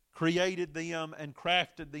created them and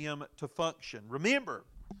crafted them to function? Remember,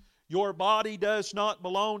 your body does not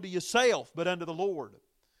belong to yourself, but unto the Lord.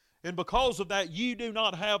 And because of that, you do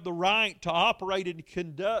not have the right to operate and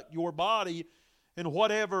conduct your body in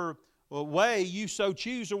whatever way you so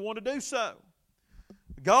choose or want to do so.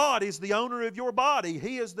 God is the owner of your body.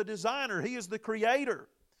 He is the designer. He is the creator.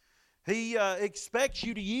 He expects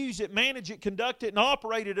you to use it, manage it, conduct it, and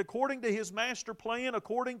operate it according to His master plan,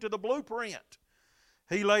 according to the blueprint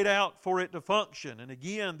He laid out for it to function. And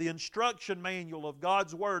again, the instruction manual of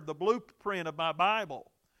God's Word, the blueprint of my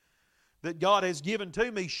Bible that God has given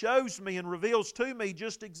to me, shows me and reveals to me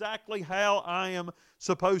just exactly how I am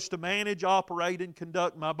supposed to manage, operate, and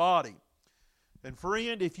conduct my body. And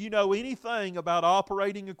friend, if you know anything about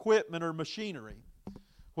operating equipment or machinery,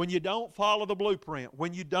 when you don't follow the blueprint,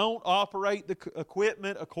 when you don't operate the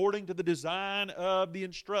equipment according to the design of the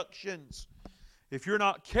instructions, if you're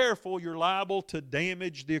not careful, you're liable to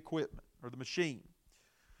damage the equipment or the machine.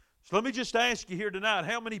 So let me just ask you here tonight,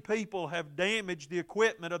 how many people have damaged the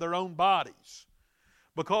equipment of their own bodies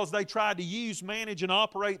because they tried to use, manage, and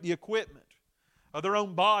operate the equipment of their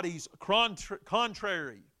own bodies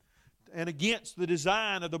contrary and against the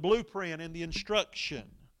design of the blueprint and the instruction?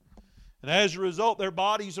 And as a result, their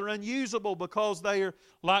bodies are unusable because they are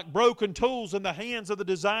like broken tools in the hands of the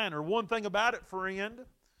designer. One thing about it, friend,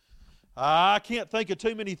 I can't think of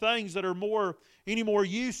too many things that are any more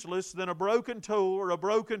useless than a broken tool or a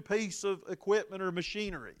broken piece of equipment or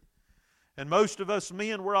machinery. And most of us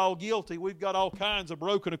men, we're all guilty. We've got all kinds of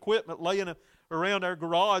broken equipment laying around our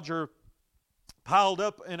garage or piled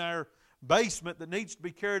up in our basement that needs to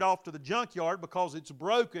be carried off to the junkyard because it's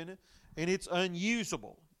broken and it's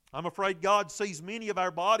unusable. I'm afraid God sees many of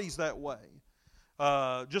our bodies that way.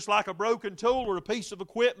 Just like a broken tool or a piece of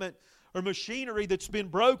equipment or machinery that's been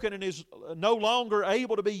broken and is no longer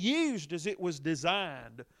able to be used as it was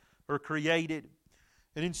designed or created.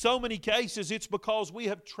 And in so many cases, it's because we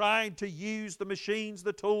have tried to use the machines,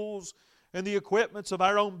 the tools, and the equipments of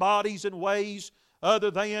our own bodies in ways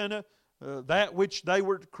other than that which they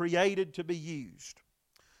were created to be used.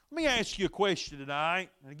 Let me ask you a question tonight.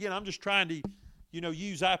 And again, I'm just trying to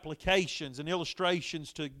use applications and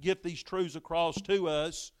illustrations to get these truths across to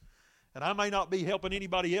us. And I may not be helping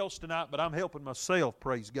anybody else tonight, but I'm helping myself,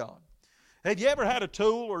 praise God. Have you ever had a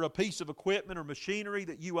tool or a piece of equipment or machinery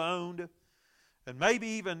that you owned, and maybe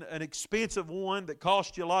even an expensive one that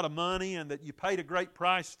cost you a lot of money and that you paid a great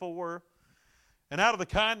price for, and out of the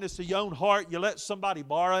kindness of your own heart, you let somebody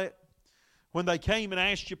borrow it when they came and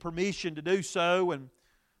asked you permission to do so, and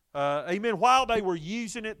amen, while they were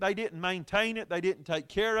using it, they didn't maintain it, they didn't take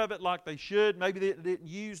care of it like they should, maybe they didn't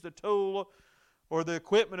use the tool or the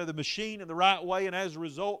equipment of the machine in the right way, and as a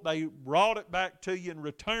result, they brought it back to you and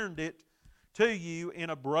returned it to you in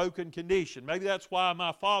a broken condition. Maybe that's why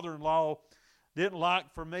my father-in-law didn't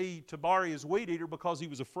like for me to borrow his weed eater, because he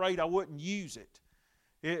was afraid I wouldn't use it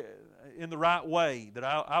in the right way, that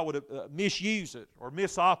I would misuse it or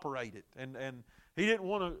misoperate it. And he didn't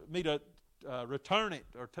want me to return it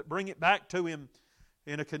or to bring it back to him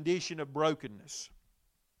in a condition of brokenness.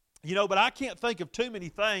 But I can't think of too many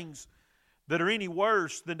things that are any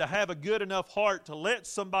worse than to have a good enough heart to let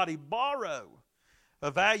somebody borrow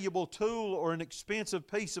a valuable tool or an expensive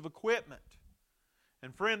piece of equipment.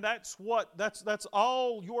 And friend, that's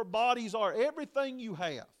all your bodies are, everything you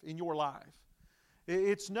have in your life.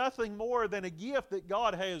 It's nothing more than a gift that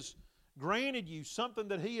God has granted you, something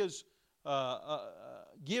that He has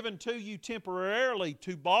given to you temporarily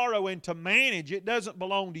to borrow and to manage. It doesn't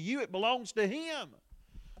belong to you, it belongs to Him.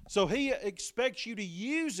 So He expects you to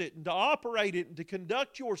use it and to operate it and to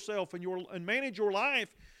conduct yourself and manage your life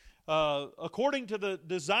according to the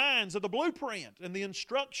designs of the blueprint and the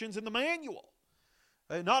instructions in the manual.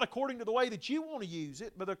 Not according to the way that you want to use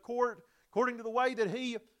it, but according to the way that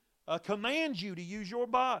He commands you to use your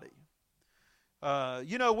body.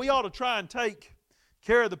 We ought to try and take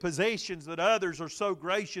care of the possessions that others are so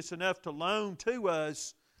gracious enough to loan to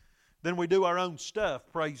us than we do our own stuff,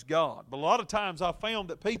 praise God. But a lot of times I've found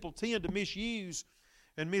that people tend to misuse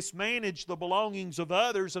and mismanage the belongings of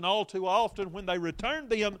others, and all too often when they return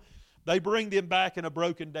them, they bring them back in a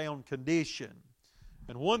broken down condition.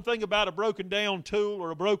 And one thing about a broken down tool or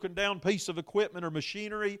a broken down piece of equipment or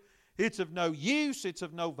machinery, it's of no use, it's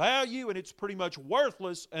of no value, and it's pretty much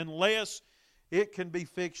worthless unless it can be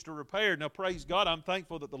fixed or repaired. Now, praise God, I'm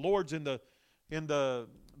thankful that the Lord's in the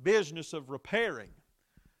business of repairing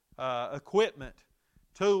equipment,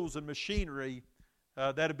 tools, and machinery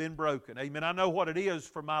that have been broken. Amen. I know what it is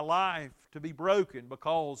for my life to be broken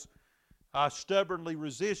because I stubbornly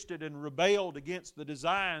resisted and rebelled against the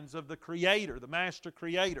designs of the Creator, the Master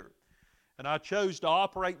Creator. And I chose to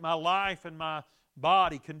operate my life and my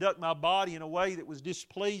body, conduct my body in a way that was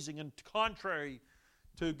displeasing and contrary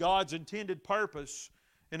to God's intended purpose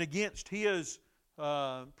and against His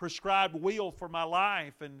prescribed will for my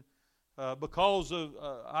life. And because of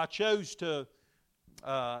I chose to,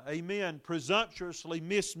 presumptuously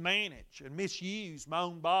mismanage and misuse my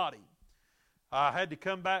own body. I had to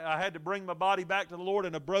come back. I had to bring my body back to the Lord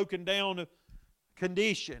in a broken down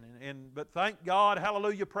condition. But thank God,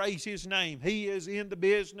 hallelujah, praise His name. He is in the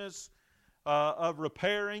business of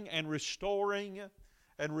repairing and restoring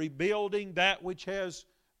and rebuilding that which has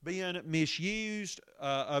been misused,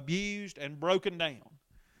 abused, and broken down.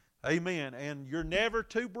 Amen. And you're never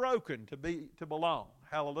too broken to belong.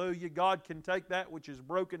 Hallelujah. God can take that which is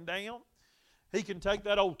broken down. He can take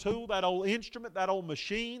that old tool, that old instrument, that old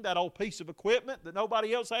machine, that old piece of equipment that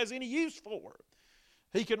nobody else has any use for.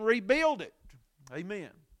 He can rebuild it.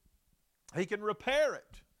 Amen. He can repair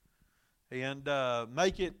it and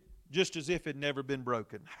make it just as if it had never been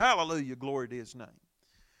broken. Hallelujah. Glory to His name.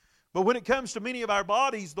 But when it comes to many of our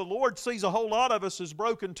bodies, the Lord sees a whole lot of us as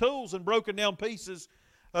broken tools and broken down pieces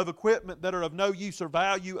of equipment that are of no use or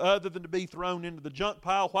value other than to be thrown into the junk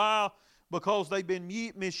pile. Why? Because they've been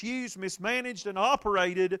misused, mismanaged, and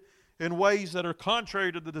operated in ways that are contrary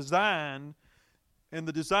to the design and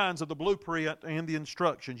the designs of the blueprint and the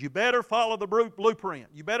instructions. You better follow the blueprint.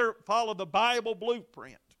 You better follow the Bible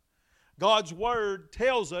blueprint. God's Word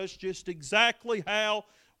tells us just exactly how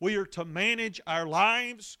we are to manage our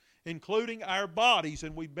lives, including our bodies,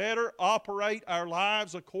 and we better operate our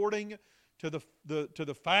lives according to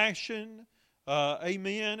the fashion,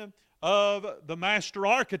 amen, of the Master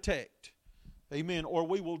Architect. Amen. Or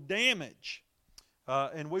we will damage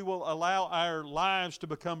and we will allow our lives to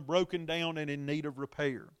become broken down and in need of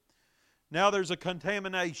repair. Now there's a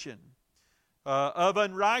contamination of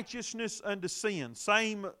unrighteousness unto sin.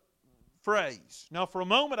 Same phrase. Now for a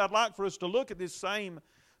moment I'd like for us to look at this same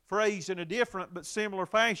phrase in a different but similar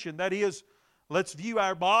fashion. That is, let's view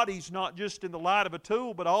our bodies not just in the light of a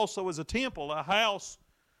tool but also as a temple, a house,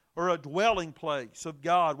 or a dwelling place of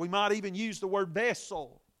God. We might even use the word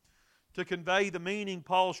vessel to convey the meaning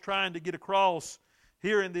Paul's trying to get across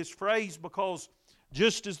here in this phrase, because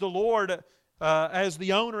just as the Lord, as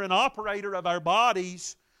the owner and operator of our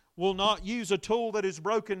bodies, will not use a tool that is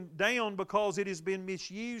broken down because it has been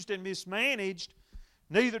misused and mismanaged,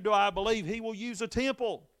 neither do I believe He will use a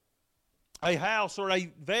temple, a house, or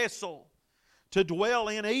a vessel to dwell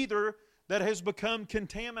in either that has become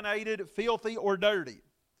contaminated, filthy, or dirty.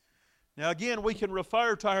 Now again, we can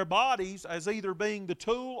refer to our bodies as either being the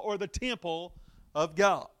tool or the temple of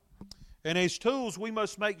God. And as tools, we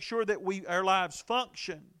must make sure that our lives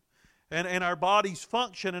function and our bodies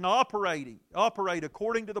function and operate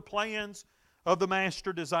according to the plans of the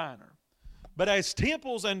Master Designer. But as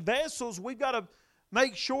temples and vessels, we've got to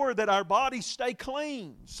make sure that our bodies stay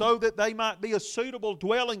clean so that they might be a suitable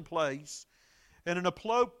dwelling place and an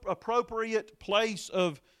appropriate place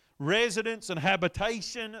of residence and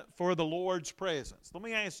habitation for the Lord's presence. Let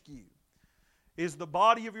me ask you, is the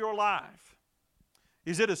body of your life,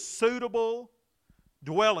 is it a suitable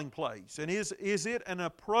dwelling place? And is it an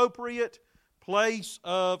appropriate place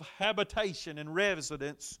of habitation and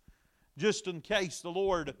residence, just in case the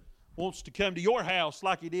Lord wants to come to your house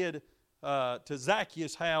like He did to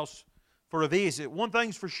Zacchaeus' house for a visit. One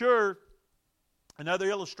thing's for sure, another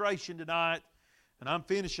illustration tonight, and I'm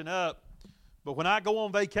finishing up, but when I go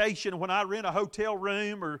on vacation, when I rent a hotel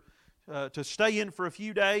room or to stay in for a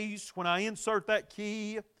few days, when I insert that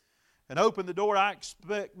key and open the door, I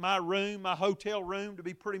expect my room, my hotel room, to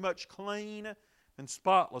be pretty much clean and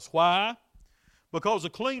spotless. Why? Because a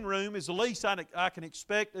clean room is the least I can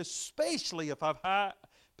expect, especially if I've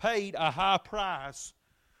paid a high price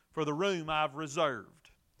for the room I've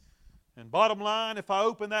reserved. And bottom line, if I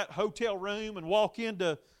open that hotel room and walk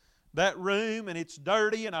into that room and it's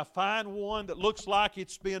dirty and I find one that looks like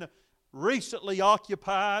it's been recently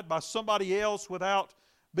occupied by somebody else without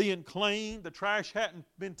being clean, the trash hadn't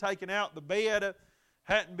been taken out, the bed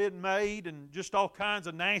hadn't been made, and just all kinds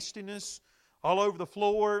of nastiness all over the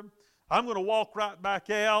floor, I'm going to walk right back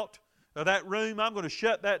out of that room. I'm going to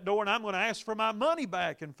shut that door and I'm going to ask for my money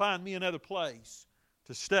back and find me another place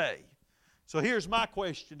to stay. So here's my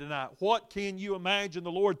question tonight. What can you imagine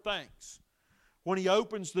the Lord thinks when He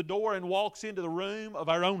opens the door and walks into the room of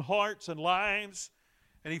our own hearts and lives,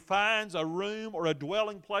 and He finds a room or a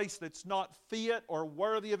dwelling place that's not fit or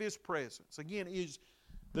worthy of His presence? Again, is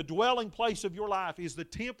the dwelling place of your life, is the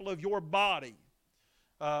temple of your body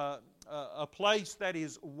a place that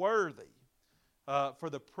is worthy for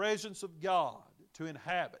the presence of God to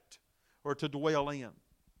inhabit or to dwell in?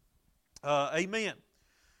 Amen.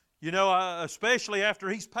 You know, especially after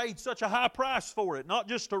He's paid such a high price for it, not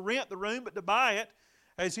just to rent the room, but to buy it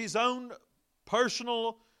as His own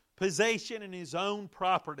personal possession and His own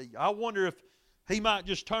property. I wonder if He might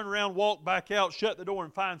just turn around, walk back out, shut the door,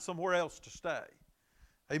 and find somewhere else to stay.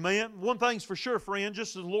 Amen? One thing's for sure, friend,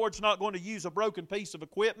 just as the Lord's not going to use a broken piece of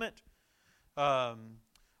equipment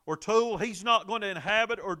or tool, He's not going to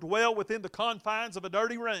inhabit or dwell within the confines of a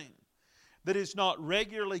dirty room that is not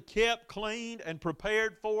regularly kept, cleaned, and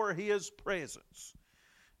prepared for His presence.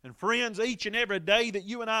 And friends, each and every day that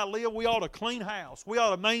you and I live, we ought to clean house. We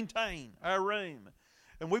ought to maintain our room.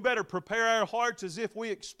 And we better prepare our hearts as if we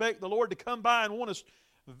expect the Lord to come by and want us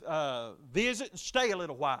visit and stay a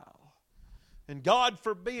little while. And God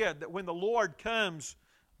forbid that when the Lord comes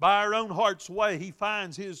by our own heart's way, He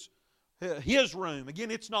finds His room. Again,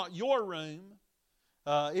 it's not your room.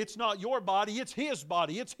 It's not your body. It's His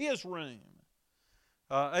body. It's His room.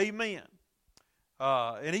 Amen.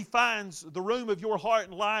 And He finds the room of your heart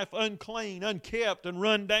and life unclean, unkept, and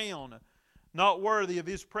run down, not worthy of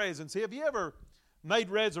His presence. Have you ever made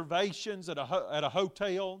reservations at a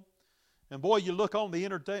hotel? And boy, you look on the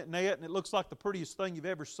internet and it looks like the prettiest thing you've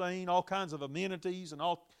ever seen. All kinds of amenities and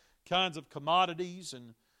all kinds of commodities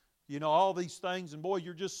and, you know, all these things. And boy,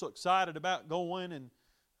 you're just so excited about going, and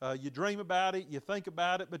you dream about it, you think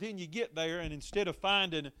about it, but then you get there, and instead of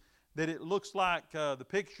finding that it looks like the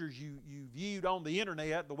pictures you viewed on the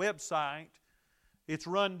internet, the website, it's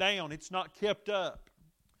run down, it's not kept up.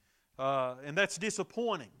 And that's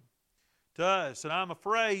disappointing to us. And I'm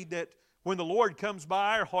afraid that when the Lord comes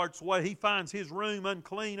by our heart's way, He finds His room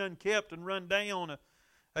unclean, unkept, and run down.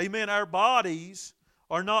 Amen. Our bodies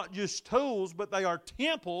are not just tools, but they are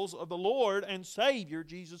temples of the Lord and Savior,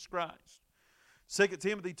 Jesus Christ. 2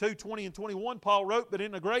 Timothy 2:20 and 21, Paul wrote, "But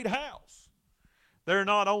in a great house there are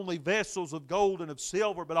not only vessels of gold and of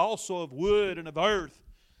silver, but also of wood and of earth,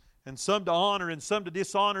 and some to honor and some to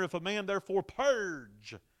dishonor. If a man therefore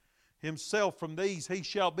purge himself from these, he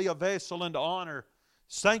shall be a vessel unto honor,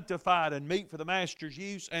 sanctified and meet for the master's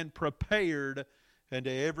use, and prepared unto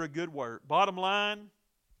every good work." Bottom line,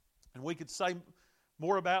 and we could say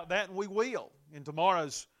more about that, and we will in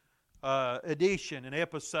tomorrow's edition and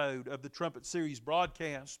episode of the Trumpet Series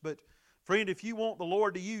broadcast. But friend, if you want the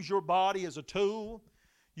Lord to use your body as a tool,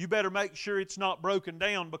 you better make sure it's not broken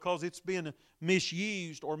down because it's been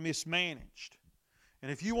misused or mismanaged.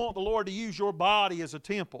 And if you want the Lord to use your body as a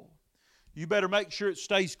temple, you better make sure it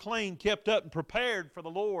stays clean, kept up, and prepared for the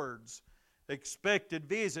Lord's expected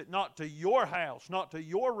visit, not to your house, not to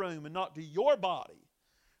your room, and not to your body,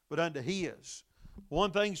 but unto His.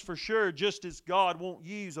 One thing's for sure, just as God won't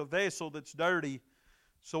use a vessel that's dirty,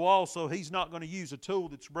 so also He's not going to use a tool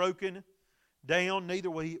that's broken down,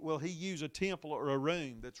 neither will He use a temple or a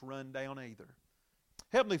room that's run down either.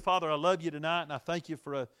 Heavenly Father, I love You tonight, and I thank You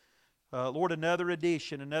for, Lord, another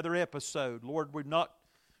edition, another episode. Lord, we're not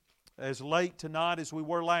as late tonight as we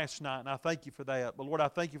were last night, and I thank You for that. But Lord, I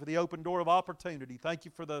thank You for the open door of opportunity. Thank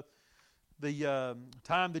You for the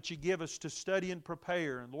time that You give us to study and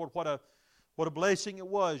prepare. And Lord, what a blessing it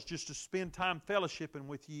was just to spend time fellowshipping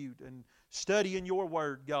with You and studying Your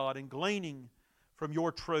Word, God, and gleaning from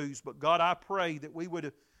your truths. But God, I pray that we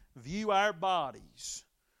would view our bodies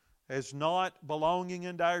as not belonging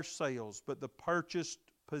unto ourselves, but the purchased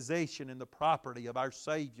possession and the property of our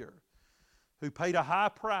Savior, who paid a high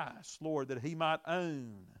price, Lord, that He might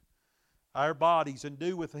own our bodies and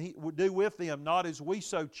do with them not as we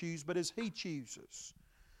so choose, but as He chooses.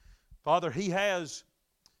 Father, He has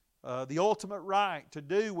the ultimate right to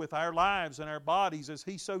do with our lives and our bodies as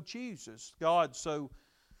He so chooses. God, so,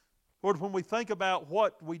 Lord, when we think about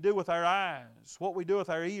what we do with our eyes, what we do with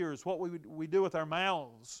our ears, what we do with our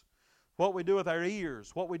mouths, what we do with our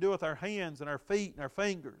ears, what we do with our hands and our feet and our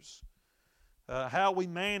fingers, how we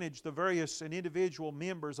manage the various and individual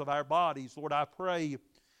members of our bodies, Lord, I pray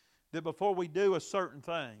that before we do a certain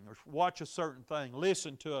thing or watch a certain thing,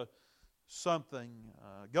 listen to something,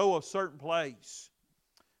 go a certain place,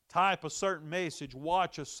 type a certain message,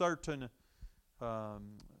 watch a certain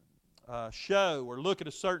show, or look at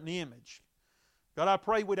a certain image, God, I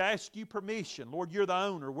pray we'd ask You permission. Lord, You're the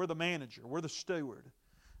owner, we're the manager, we're the steward.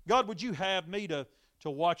 God, would You have me to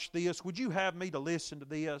watch this? Would You have me to listen to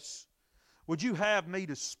this? Would You have me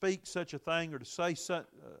to speak such a thing or to say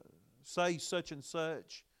such and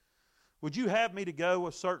such? Would You have me to go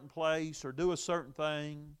a certain place or do a certain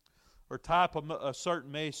thing or type a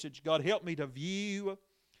certain message? God, help me to view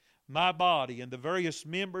my body and the various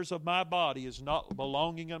members of my body as not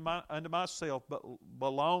belonging unto myself, but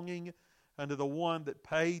belonging unto the One that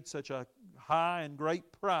paid such a high and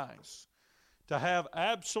great price to have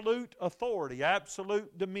absolute authority,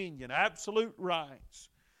 absolute dominion, absolute rights,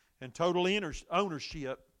 and total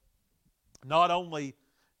ownership,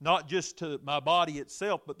 not just to my body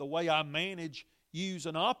itself, but the way I manage, use,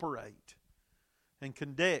 and operate and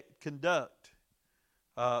conduct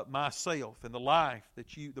myself and the life that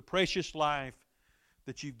the precious life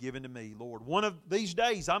that You've given to me, Lord. One of these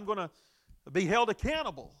days I'm going to be held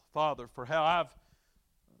accountable, Father, for how I've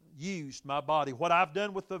used my body, what I've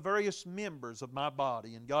done with the various members of my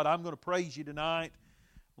body. And God, I'm going to praise You tonight.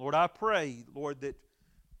 Lord, I pray, Lord,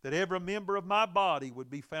 that every member of my body would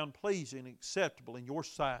be found pleasing and acceptable in Your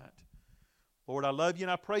sight. Lord, I love You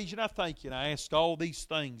and I praise You and I thank You, and I ask all these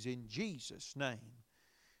things in Jesus' name.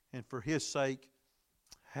 And for His sake,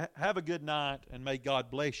 have a good night, and may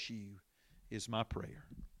God bless you is my prayer.